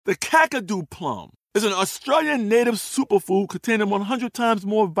The Kakadu plum is an Australian native superfood containing 100 times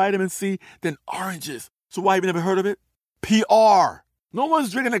more vitamin C than oranges. So why have you never heard of it? PR. No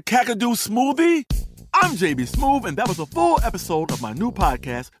one's drinking a Kakadu smoothie? I'm JB Smooth, and that was a full episode of my new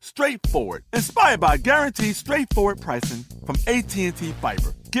podcast, Straightforward, inspired by guaranteed straightforward pricing from AT&T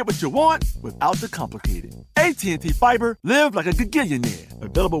Fiber. Get what you want without the complicated. AT&T Fiber, live like a gigillionaire.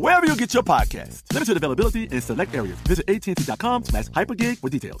 Available wherever you get your podcasts. Limited availability in select areas. Visit AT&T.com/hypergig for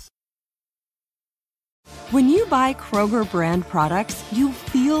details. When you buy Kroger brand products, you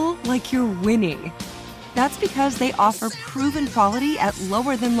feel like you're winning. That's because they offer proven quality at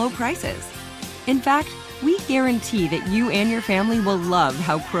lower than low prices. In fact, we guarantee that you and your family will love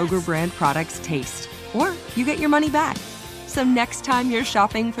how Kroger brand products taste, or you get your money back. So next time you're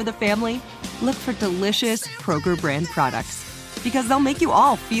shopping for the family, look for delicious Kroger brand products, because they'll make you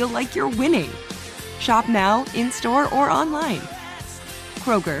all feel like you're winning. Shop now, in-store, or online.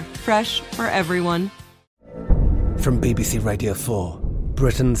 Kroger, fresh for everyone. From BBC Radio 4,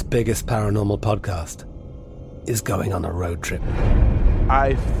 Britain's biggest paranormal podcast is going on a road trip.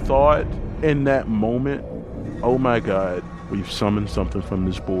 I thought in that moment, oh my God, we've summoned something from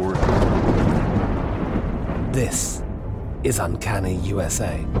this board. This is Uncanny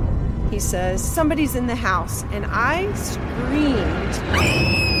USA. He says, somebody's in the house, and I screamed.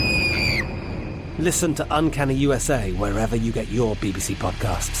 Listen to Uncanny USA wherever you get your BBC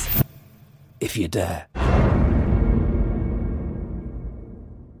podcasts, if you dare.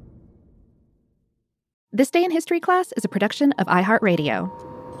 This Day in History class is a production of iHeartRadio.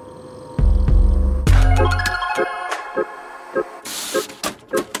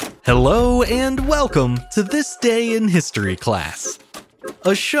 Hello and welcome to This Day in History class,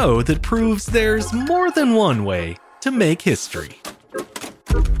 a show that proves there's more than one way to make history.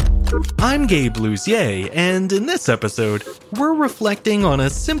 I'm Gabe Luzier, and in this episode, we're reflecting on a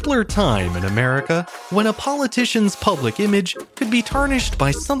simpler time in America when a politician's public image could be tarnished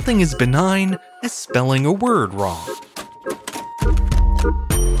by something as benign as spelling a word wrong.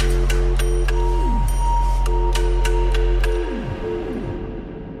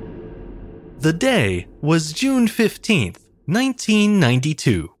 The day was June 15th,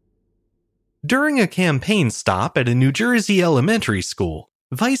 1992. During a campaign stop at a New Jersey elementary school,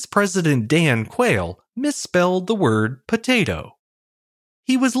 Vice President Dan Quayle misspelled the word potato.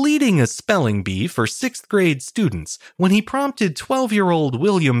 He was leading a spelling bee for 6th grade students when he prompted 12-year-old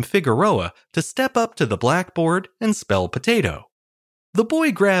William Figueroa to step up to the blackboard and spell potato. The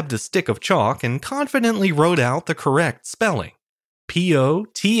boy grabbed a stick of chalk and confidently wrote out the correct spelling,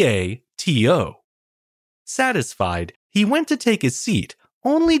 P-O-T-A-T-O. Satisfied, he went to take his seat,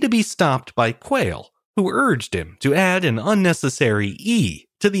 only to be stopped by Quayle, who urged him to add an unnecessary E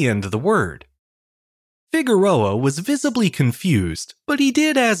to the end of the word. Figueroa was visibly confused, but he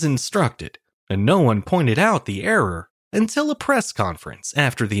did as instructed, and no one pointed out the error until a press conference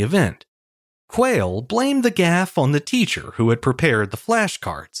after the event. Quayle blamed the gaffe on the teacher who had prepared the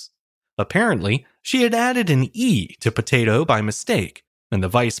flashcards. Apparently, she had added an E to potato by mistake, and the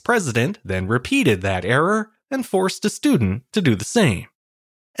vice president then repeated that error and forced a student to do the same.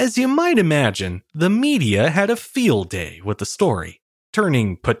 As you might imagine, the media had a field day with the story,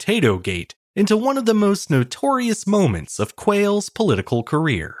 turning Potatogate into one of the most notorious moments of Quayle's political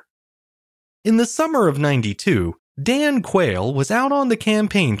career. In the summer of '92, Dan Quayle was out on the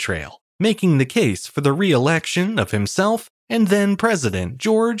campaign trail, making the case for the re-election of himself and then President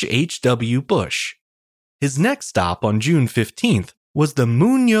George H.W. Bush. His next stop on June 15th was the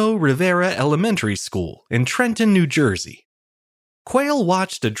Muñoz Rivera Elementary School in Trenton, New Jersey. Quayle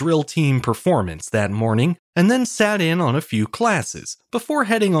watched a drill team performance that morning and then sat in on a few classes before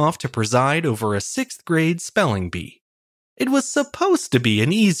heading off to preside over a 6th grade spelling bee. It was supposed to be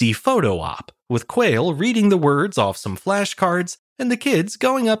an easy photo op, with Quayle reading the words off some flashcards and the kids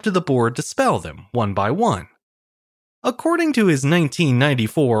going up to the board to spell them one by one. According to his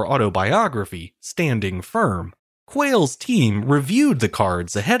 1994 autobiography, Standing Firm, Quayle's team reviewed the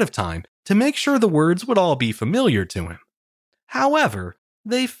cards ahead of time to make sure the words would all be familiar to him. However,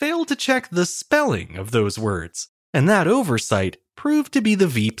 they failed to check the spelling of those words, and that oversight proved to be the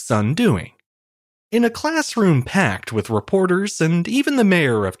Veep's undoing. In a classroom packed with reporters and even the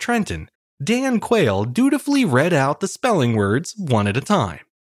mayor of Trenton, Dan Quayle dutifully read out the spelling words one at a time.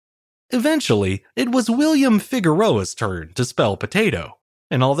 Eventually, it was William Figueroa's turn to spell potato,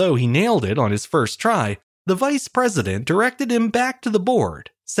 and although he nailed it on his first try, the vice president directed him back to the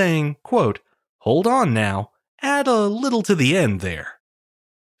board, saying, quote, "Hold on now. Add a little to the end there."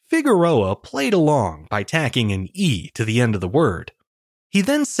 Figueroa played along by tacking an E to the end of the word. He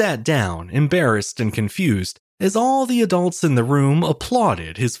then sat down, embarrassed and confused, as all the adults in the room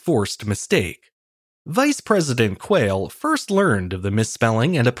applauded his forced mistake. Vice President Quayle first learned of the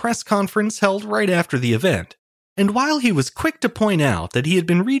misspelling at a press conference held right after the event, and while he was quick to point out that he had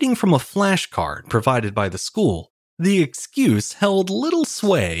been reading from a flashcard provided by the school, the excuse held little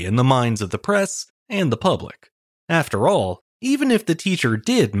sway in the minds of the press and the public. After all, even if the teacher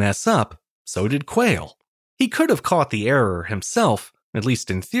did mess up, so did Quayle. He could have caught the error himself, at least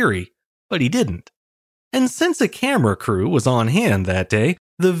in theory, but he didn't. And since a camera crew was on hand that day,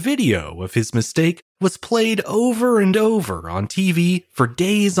 the video of his mistake was played over and over on TV for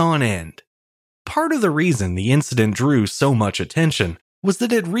days on end. Part of the reason the incident drew so much attention was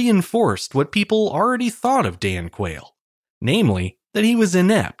that it reinforced what people already thought of Dan Quayle, namely that he was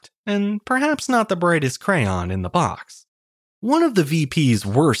inept and perhaps not the brightest crayon in the box. One of the VP's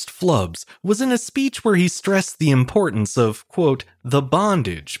worst flubs was in a speech where he stressed the importance of, quote, the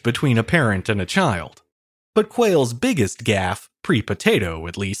bondage between a parent and a child. But Quayle's biggest gaffe, pre-potato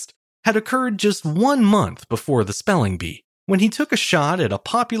at least, had occurred just 1 month before the spelling bee, when he took a shot at a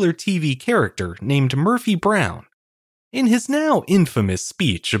popular TV character named Murphy Brown. In his now infamous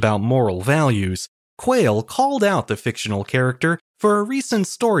speech about moral values, Quayle called out the fictional character for a recent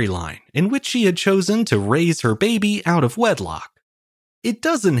storyline in which she had chosen to raise her baby out of wedlock. It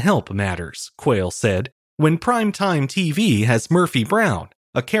doesn't help matters, Quayle said, when primetime TV has Murphy Brown,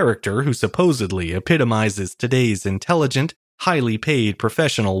 a character who supposedly epitomizes today's intelligent, highly paid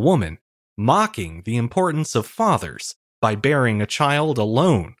professional woman, mocking the importance of fathers by bearing a child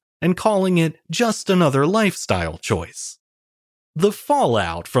alone and calling it just another lifestyle choice. The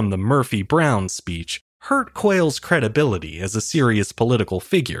fallout from the Murphy Brown speech hurt Quayle's credibility as a serious political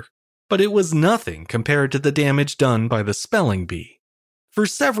figure, but it was nothing compared to the damage done by the spelling bee. For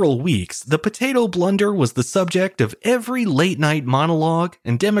several weeks, the potato blunder was the subject of every late-night monologue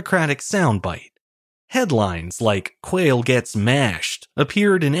and Democratic soundbite. Headlines like "Quayle gets mashed"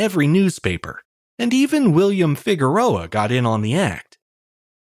 appeared in every newspaper, and even William Figueroa got in on the act.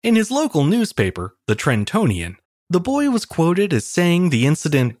 In his local newspaper, the Trentonian, the boy was quoted as saying the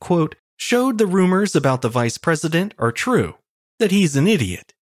incident, quote, showed the rumors about the vice president are true, that he's an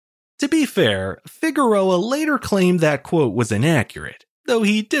idiot. To be fair, Figueroa later claimed that quote was inaccurate, though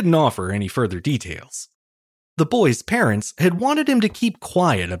he didn't offer any further details. The boy's parents had wanted him to keep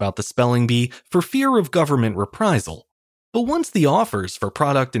quiet about the spelling bee for fear of government reprisal, but once the offers for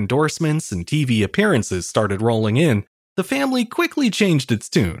product endorsements and TV appearances started rolling in, the family quickly changed its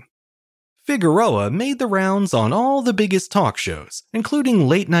tune. Figueroa made the rounds on all the biggest talk shows, including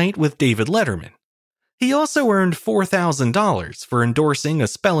Late Night with David Letterman. He also earned $4,000 for endorsing a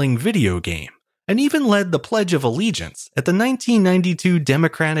spelling video game, and even led the Pledge of Allegiance at the 1992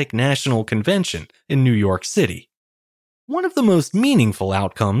 Democratic National Convention in New York City. One of the most meaningful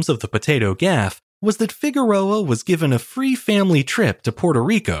outcomes of the potato gaffe was that Figueroa was given a free family trip to Puerto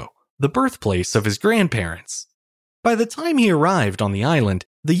Rico, the birthplace of his grandparents. By the time he arrived on the island,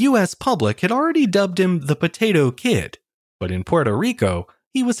 the U.S. public had already dubbed him the Potato Kid, but in Puerto Rico,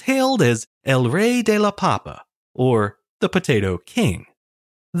 he was hailed as El Rey de la Papa, or the Potato King.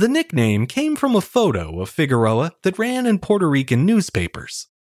 The nickname came from a photo of Figueroa that ran in Puerto Rican newspapers.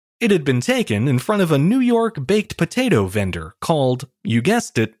 It had been taken in front of a New York baked potato vendor called, you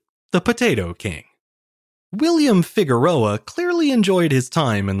guessed it, the Potato King. William Figueroa clearly enjoyed his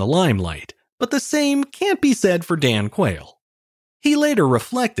time in the limelight, but the same can't be said for Dan Quayle. He later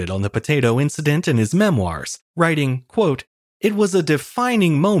reflected on the potato incident in his memoirs, writing, quote, "It was a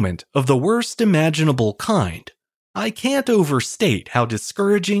defining moment of the worst imaginable kind. I can't overstate how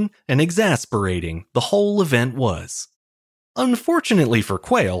discouraging and exasperating the whole event was." Unfortunately for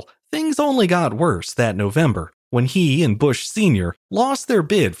Quayle, things only got worse that November, when he and Bush Sr. lost their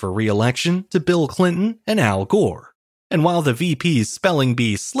bid for re-election to Bill Clinton and Al Gore. And while the VP's spelling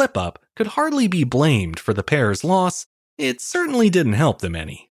bee slip-up could hardly be blamed for the pair's loss, it certainly didn't help them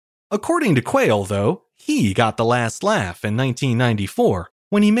any. According to Quayle, though, he got the last laugh in 1994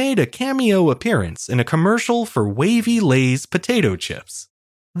 when he made a cameo appearance in a commercial for Wavy Lay's potato chips.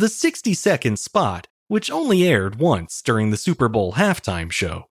 The 60-second spot, which only aired once during the Super Bowl halftime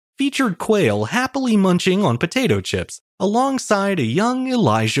show, featured Quayle happily munching on potato chips alongside a young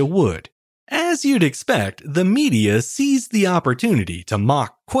Elijah Wood. As you'd expect, the media seized the opportunity to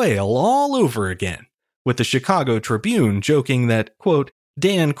mock Quayle all over again, with the Chicago Tribune joking that, quote,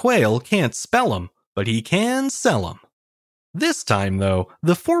 Dan Quayle can't spell 'em, but he can sell 'em. This time, though,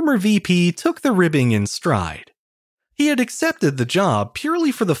 the former VP took the ribbing in stride. He had accepted the job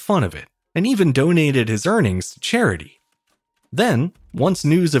purely for the fun of it, and even donated his earnings to charity. Then, once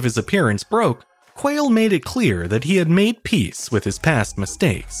news of his appearance broke, Quayle made it clear that he had made peace with his past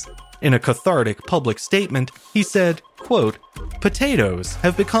mistakes. In a cathartic public statement, he said, quote, "Potatoes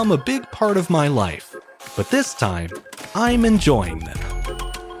have become a big part of my life, but this time, I'm enjoying them."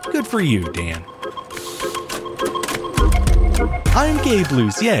 Good for you, Dan. I'm Gabe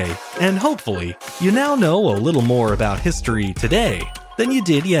Luzier, and hopefully, you now know a little more about history today than you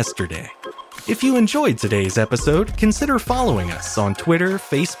did yesterday. If you enjoyed today's episode, consider following us on Twitter,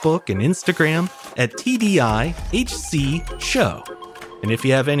 Facebook, and Instagram at TDIHC Show. And if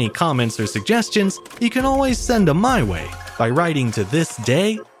you have any comments or suggestions, you can always send them my way by writing to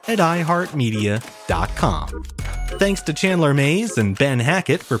thisday@iHeartMedia.com. Thanks to Chandler Mays and Ben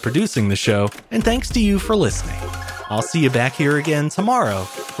Hackett for producing the show, and thanks to you for listening. I'll see you back here again tomorrow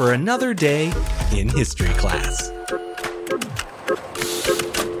for another day in history class.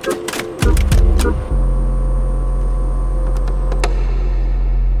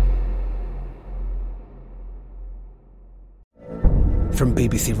 From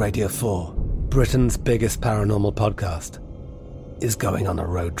BBC Radio 4, Britain's biggest paranormal podcast is going on a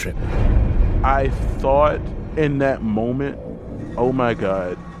road trip. I thought in that moment, oh my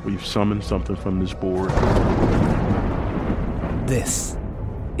God, we've summoned something from this board. This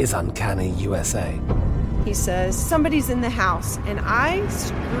is Uncanny USA. He says, somebody's in the house, and I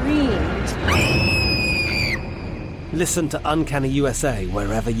screamed. Listen to Uncanny USA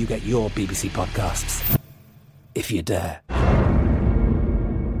wherever you get your BBC podcasts, if you dare.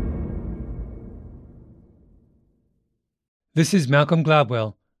 This is Malcolm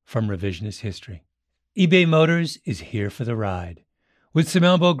Gladwell from Revisionist History. eBay Motors is here for the ride. With some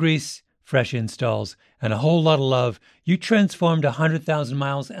elbow grease, fresh installs, and a whole lot of love, you transformed 100,000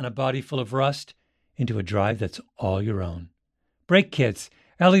 miles and a body full of rust into a drive that's all your own. Brake kits,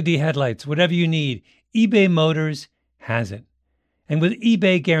 LED headlights, whatever you need, eBay Motors has it. And with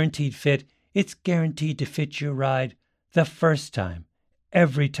eBay Guaranteed Fit, it's guaranteed to fit your ride the first time,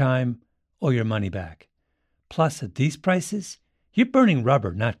 every time, or your money back. Plus, at these prices, you're burning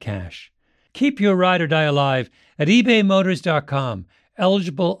rubber, not cash. Keep your ride or die alive at ebaymotors.com.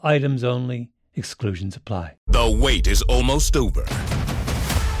 Eligible items only. Exclusions apply. The wait is almost over.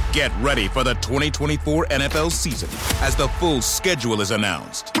 Get ready for the 2024 NFL season as the full schedule is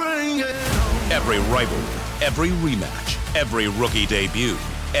announced. Bring it on. Every rivalry, every rematch, every rookie debut,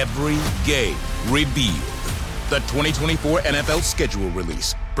 every game revealed. The 2024 NFL schedule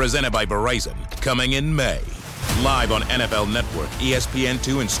release, presented by Verizon, coming in May. Live on NFL Network,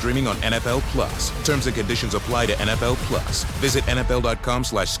 ESPN2, and streaming on NFL Plus. Terms and conditions apply to NFL Plus. Visit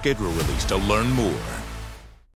NFL.com/schedule release to learn more.